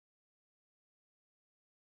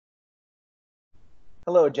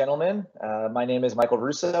Hello, gentlemen. My name is Michael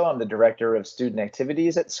Russo. I'm the Director of Student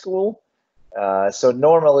Activities at school. So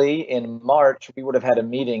normally in March, we would have had a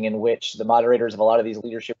meeting in which the moderators of a lot of these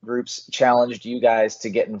leadership groups challenged you guys to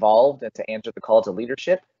get involved and to answer the call to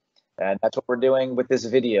leadership. And that's what we're doing with this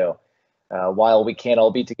video. While we can't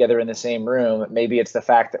all be together in the same room, maybe it's the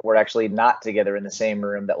fact that we're actually not together in the same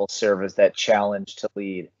room that will serve as that challenge to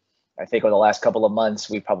lead. I think over the last couple of months,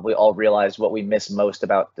 we probably all realized what we miss most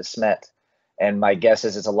about the Smet. And my guess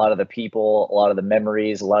is it's a lot of the people, a lot of the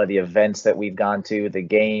memories, a lot of the events that we've gone to, the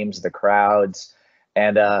games, the crowds.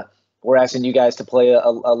 And we're asking you guys to play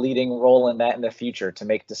a leading role in that in the future to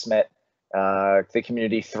make the Smet, the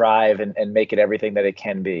community thrive and make it everything that it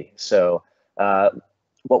can be. So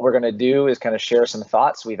what we're going to do is kind of share some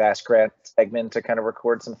thoughts. We've asked Grant Stegman to kind of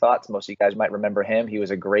record some thoughts. Most of you guys might remember him. He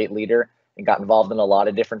was a great leader and got involved in a lot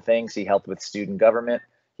of different things. He helped with student government.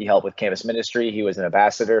 He helped with campus ministry. He was an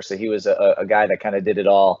ambassador, so he was a guy that kind of did it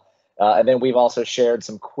all. And then we've also shared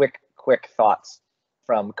some quick thoughts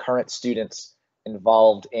from current students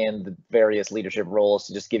involved in the various leadership roles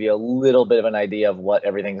to just give you a little bit of an idea of what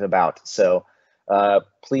everything's about. So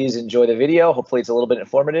please enjoy the video. Hopefully it's a little bit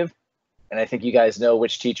informative. And I think you guys know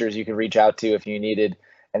which teachers you can reach out to if you needed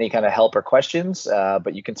any kind of help or questions.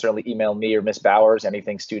 But you can certainly email me or Miss Bowers,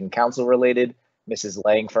 anything student council related. Mrs.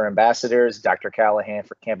 Lang for ambassadors, Dr. Callahan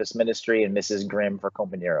for campus ministry, and Mrs. Grimm for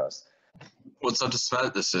compañeros. What's up to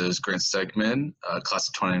Smet? This is Grant Stegman, class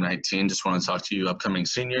of 2019. Just want to talk to you upcoming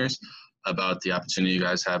seniors about the opportunity you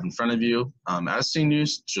guys have in front of you as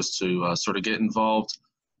seniors, just to sort of get involved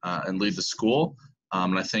and lead the school.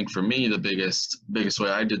 And I think for me, the biggest way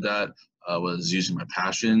I did that was using my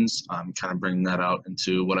passions, kind of bringing that out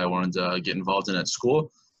into what I wanted to get involved in at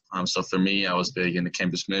school. So for me, I was big into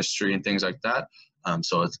campus ministry and things like that.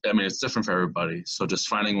 So it's different for everybody. So just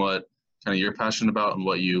finding what kind of you're passionate about and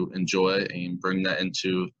what you enjoy and bring that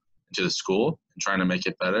into the school and trying to make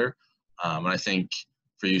it better. And I think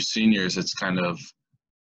for you seniors, it's kind of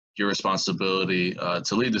your responsibility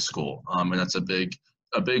to lead the school. And that's a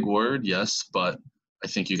big word, yes, but I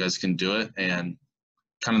think you guys can do it. And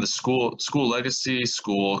kind of the school legacy,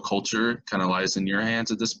 school culture kind of lies in your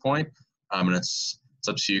hands at this point. And it's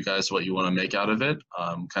up to you guys what you want to make out of it.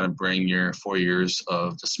 Kind of bring your 4 years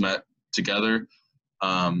of the Smet together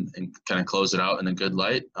and kind of close it out in a good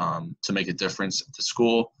light to make a difference at the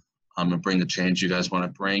school and bring the change you guys want to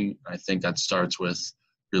bring. I think that starts with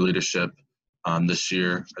your leadership this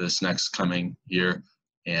year or this next coming year.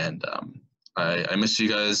 And I miss you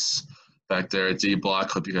guys back there at D Block.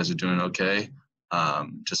 Hope you guys are doing okay.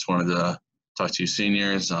 Just wanted to talk to you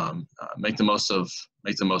seniors. Make the most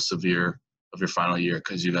of your final year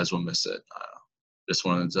because you guys will miss it. Just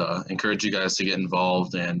wanted to encourage you guys to get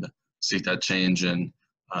involved and seek that change and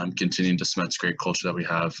continue to cement great culture that we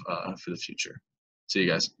have for the future. See you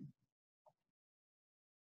guys.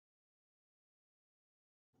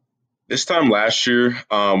 This time last year,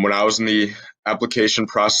 when I was in the application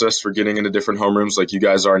process for getting into different homerooms like you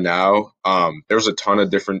guys are now, there was a ton of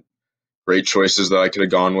different great choices that I could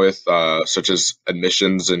have gone with, such as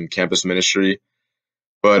admissions and campus ministry.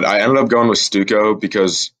 But I ended up going with Stuco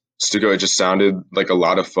because Stuco, it just sounded like a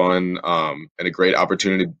lot of fun and a great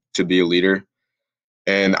opportunity to be a leader.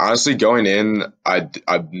 And honestly, going in, I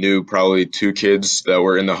knew probably 2 kids that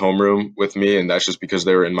were in the homeroom with me, and that's just because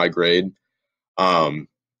they were in my grade. But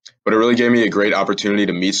it really gave me a great opportunity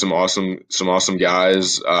to meet some awesome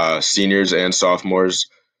guys, seniors and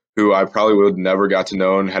sophomores, who I probably would have never got to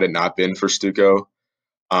know had it not been for Stuco.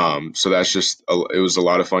 So that's it was a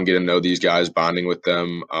lot of fun getting to know these guys, bonding with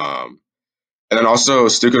them. And then also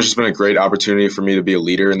Stuco's just been a great opportunity for me to be a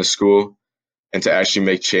leader in the school and to actually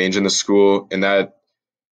make change in the school. And that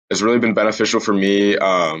has really been beneficial for me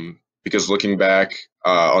because looking back,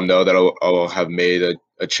 I'll know that I'll have made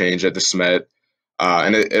a change at the Smet.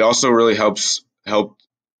 And it also really helped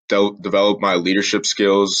develop my leadership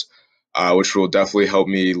skills, which will definitely help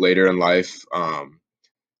me later in life,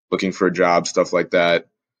 looking for a job, stuff like that.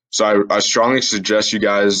 So I strongly suggest you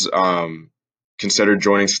guys consider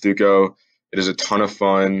joining Stuco. It is a ton of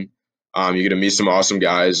fun. You get to meet some awesome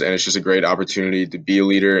guys, and it's just a great opportunity to be a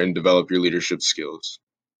leader and develop your leadership skills.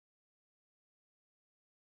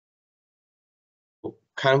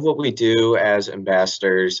 Kind of what we do as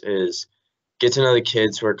ambassadors is get to know the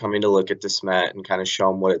kids who are coming to look at the Smet and kind of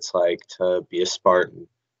show them what it's like to be a Spartan.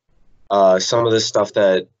 Some of the stuff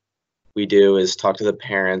that we do is talk to the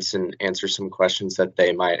parents and answer some questions that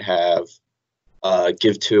they might have,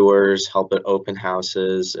 give tours, help at open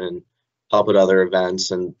houses, and help at other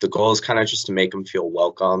events. And the goal is kind of just to make them feel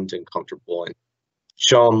welcomed and comfortable and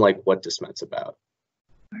show them like what the Smet's about.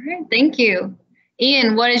 All right, thank you.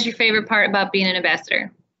 Ian, what is your favorite part about being an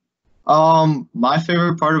ambassador? My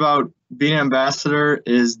favorite part about being an ambassador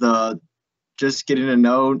is just getting to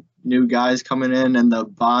know new guys coming in and the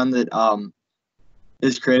bond that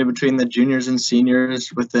is created between the juniors and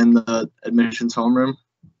seniors within the admissions homeroom,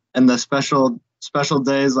 and the special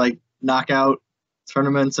days like knockout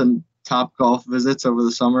tournaments and top golf visits over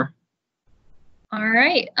the summer. All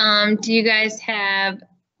right. Do you guys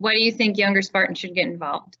why do you think younger Spartans should get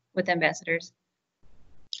involved with ambassadors?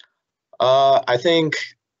 I think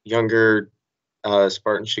younger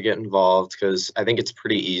Spartans should get involved because I think it's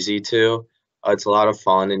pretty easy to. It's a lot of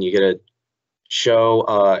fun, and you get to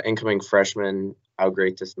show incoming freshmen how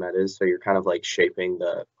great this Smet is. So you're kind of like shaping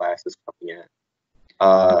the classes coming in.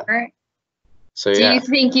 All right. So Do yeah. you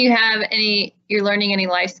think you're learning any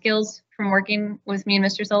life skills from working with me and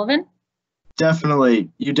Mr. Sullivan? Definitely.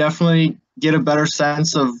 You definitely get a better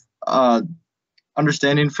sense of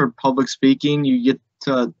understanding for public speaking. You get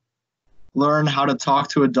to learn how to talk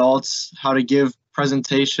to adults, how to give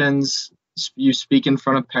presentations. You speak in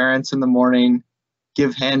front of parents in the morning,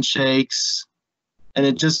 give handshakes, and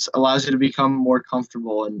it just allows you to become more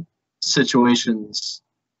comfortable in situations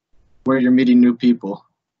where you're meeting new people.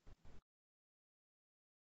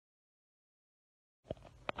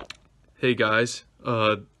 Hey guys,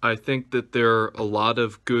 I think that there are a lot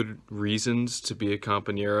of good reasons to be a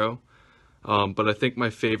compañero, but I think my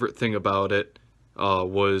favorite thing about it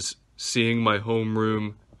was seeing my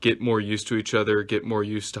homeroom get more used to each other, get more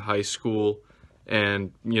used to high school,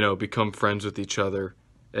 and become friends with each other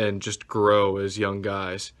and just grow as young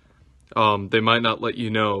guys. They might not let you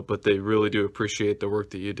know, but they really do appreciate the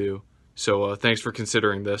work that you do. So thanks for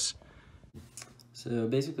considering this. So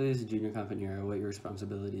basically, as a junior compañero, what your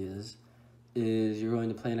responsibility is you're going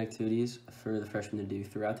to plan activities for the freshmen to do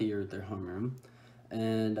throughout the year with their homeroom.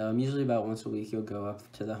 And usually about once a week, you'll go up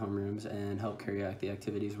to the homerooms and help carry out the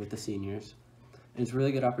activities with the seniors. And it's a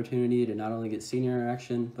really good opportunity to not only get senior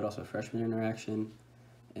interaction, but also freshman interaction.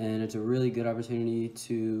 And it's a really good opportunity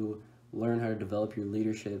to learn how to develop your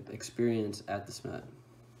leadership experience at the Smet.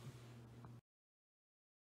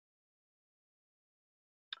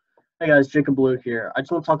 Hey guys, Jacob Blue here. I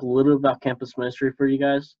just want to talk a little bit about campus ministry for you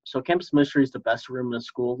guys. So campus ministry is the best room in the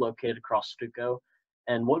school located across Stuco.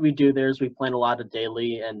 And what we do there is we plan a lot of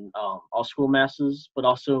daily and all school masses, but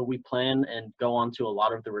also we plan and go on to a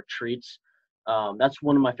lot of the retreats. That's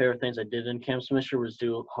one of my favorite things I did in campus ministry was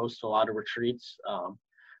host a lot of retreats.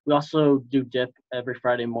 We also do dip every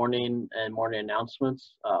Friday morning and morning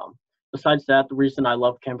announcements. Besides that, the reason I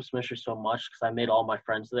love campus ministry so much because I made all my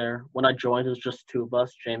friends there. When I joined, it was just two of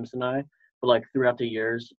us, James and I. But like throughout the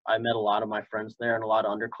years, I met a lot of my friends there and a lot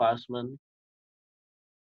of underclassmen.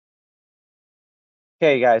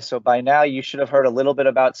 Okay, guys, so by now you should have heard a little bit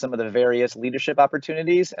about some of the various leadership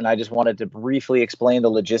opportunities, and I just wanted to briefly explain the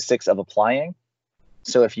logistics of applying.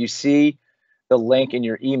 So if you see the link in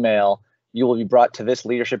your email, you will be brought to this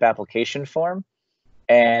leadership application form.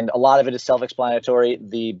 And a lot of it is self-explanatory.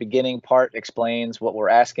 The beginning part explains what we're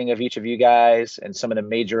asking of each of you guys and some of the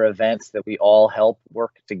major events that we all help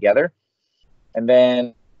work together. And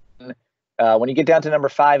then when you get down to number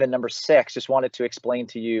 5 and number 6, just wanted to explain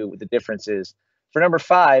to you the differences. For number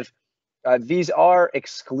 5, these are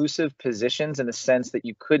exclusive positions in the sense that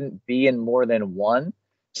you couldn't be in more than one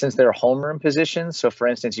since they're homeroom positions. So for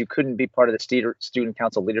instance, you couldn't be part of the student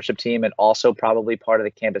council leadership team and also probably part of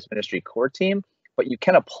the campus ministry core team, but you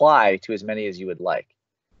can apply to as many as you would like.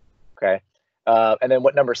 Okay. And then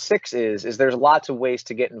what number 6 is there's lots of ways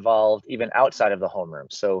to get involved even outside of the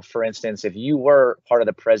homeroom. So for instance, if you were part of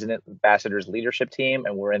the president ambassador's leadership team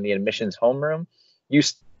and were in the admissions homeroom, you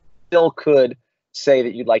still could say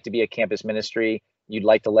that you'd like to be a campus ministry. You'd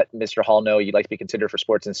like to let Mr. Hall know you'd like to be considered for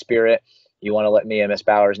sports and spirit. You want to let me and Ms.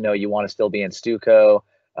 Bowers know you want to still be in Stuco.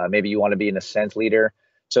 Maybe you want to be an ascent leader.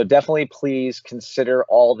 So definitely please consider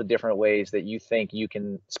all the different ways that you think you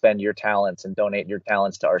can spend your talents and donate your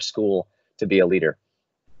talents to our school to be a leader.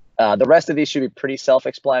 The rest of these should be pretty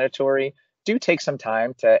self-explanatory. Do take some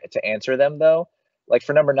time to answer them though. Like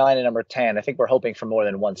for number 9 and number 10, I think we're hoping for more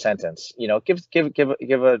than one sentence.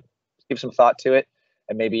 Give some thought to it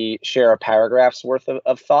and maybe share a paragraph's worth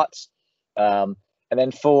of thoughts. And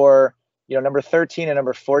then for number 13 and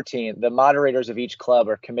number 14, the moderators of each club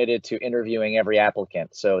are committed to interviewing every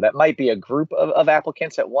applicant. So that might be a group of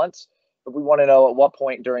applicants at once, but we want to know at what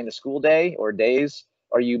point during the school day or days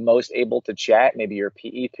are you most able to chat, maybe your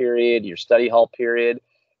PE period, your study hall period,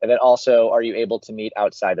 and then also are you able to meet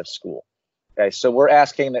outside of school? Okay, so we're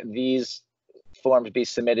asking that these forms be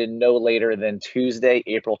submitted no later than Tuesday,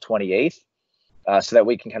 April 28th, so that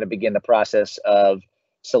we can kind of begin the process of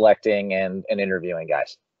selecting and interviewing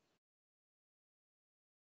guys.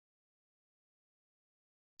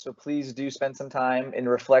 So please do spend some time in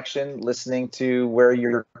reflection, listening to where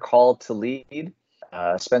you're called to lead.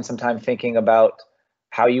 Spend some time thinking about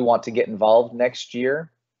how you want to get involved next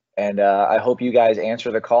year. And I hope you guys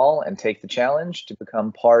answer the call and take the challenge to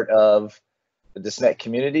become part of the DeSmet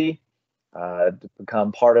community, to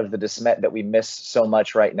become part of the DeSmet that we miss so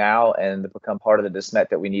much right now, and to become part of the DeSmet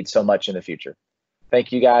that we need so much in the future.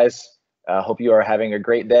 Thank you guys. Hope you are having a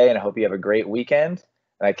great day, and I hope you have a great weekend.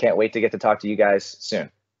 And I can't wait to get to talk to you guys soon.